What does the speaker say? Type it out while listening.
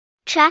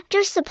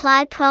Tractor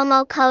Supply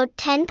promo code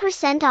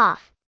 10%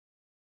 off.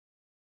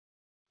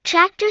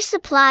 Tractor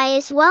Supply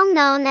is well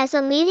known as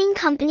a leading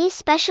company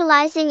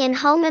specializing in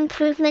home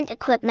improvement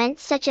equipment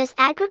such as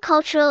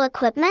agricultural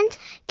equipment,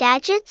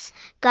 gadgets,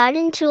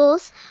 garden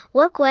tools,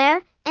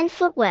 workwear, and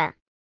footwear.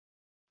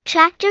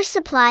 Tractor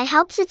Supply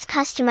helps its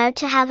customer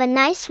to have a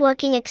nice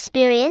working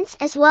experience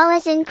as well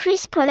as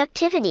increase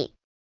productivity.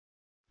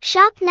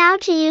 Shop now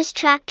to use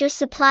Tractor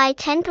Supply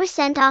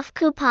 10% off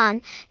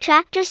coupon,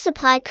 Tractor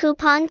Supply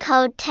coupon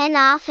code 10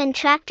 off and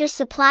Tractor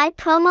Supply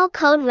promo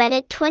code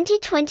Reddit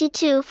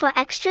 2022 for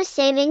extra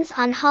savings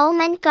on home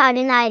and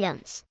garden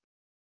items.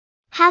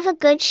 Have a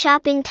good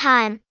shopping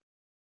time.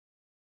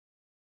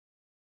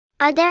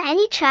 Are there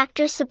any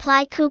Tractor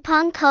Supply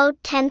coupon code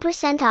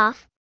 10%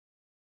 off?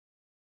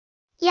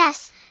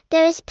 Yes,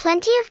 there is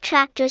plenty of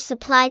Tractor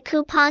Supply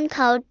coupon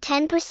code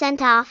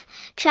 10% off,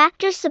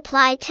 Tractor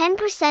Supply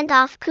 10%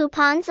 off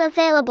coupons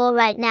available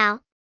right now.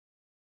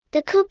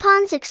 The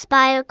coupons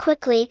expire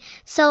quickly,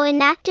 so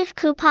inactive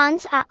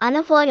coupons are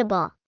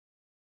unavoidable.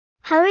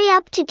 Hurry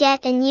up to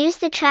get and use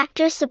the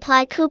Tractor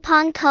Supply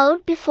coupon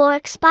code before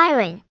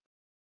expiring.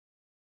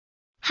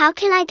 How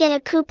can I get a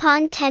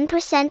coupon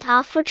 10%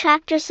 off for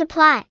Tractor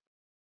Supply?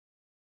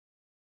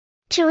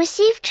 To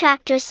receive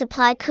Tractor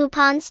Supply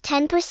coupons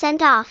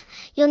 10% off,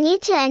 you'll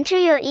need to enter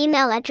your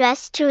email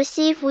address to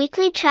receive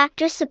weekly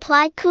Tractor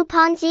Supply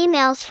coupons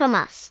emails from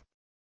us.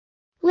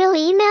 We'll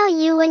email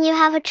you when you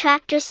have a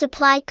Tractor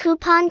Supply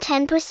coupon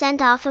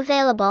 10% off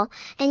available,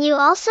 and you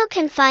also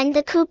can find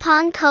the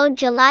coupon code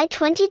July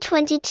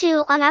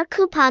 2022 on our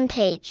coupon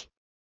page.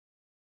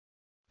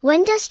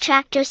 When does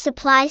Tractor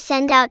Supply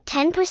send out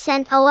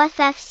 10%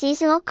 OFF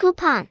seasonal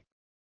coupon?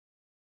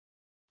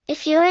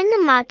 If you're in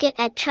the market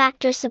at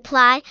Tractor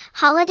Supply,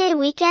 holiday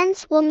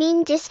weekends will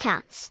mean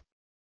discounts.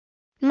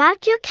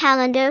 Mark your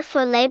calendar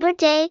for Labor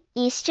Day,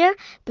 Easter,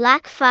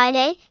 Black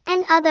Friday,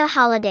 and other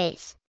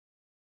holidays.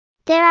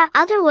 There are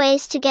other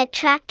ways to get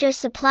Tractor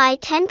Supply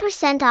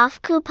 10%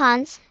 off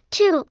coupons,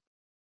 too.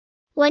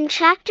 When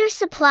Tractor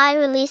Supply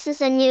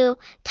releases a new,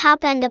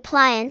 top-end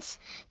appliance,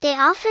 they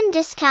often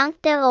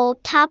discount their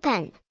old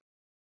top-end.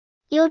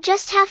 You'll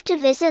just have to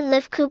visit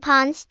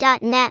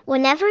livecoupons.net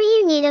whenever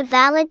you need a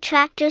valid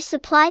Tractor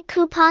Supply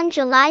coupon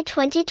July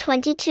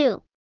 2022.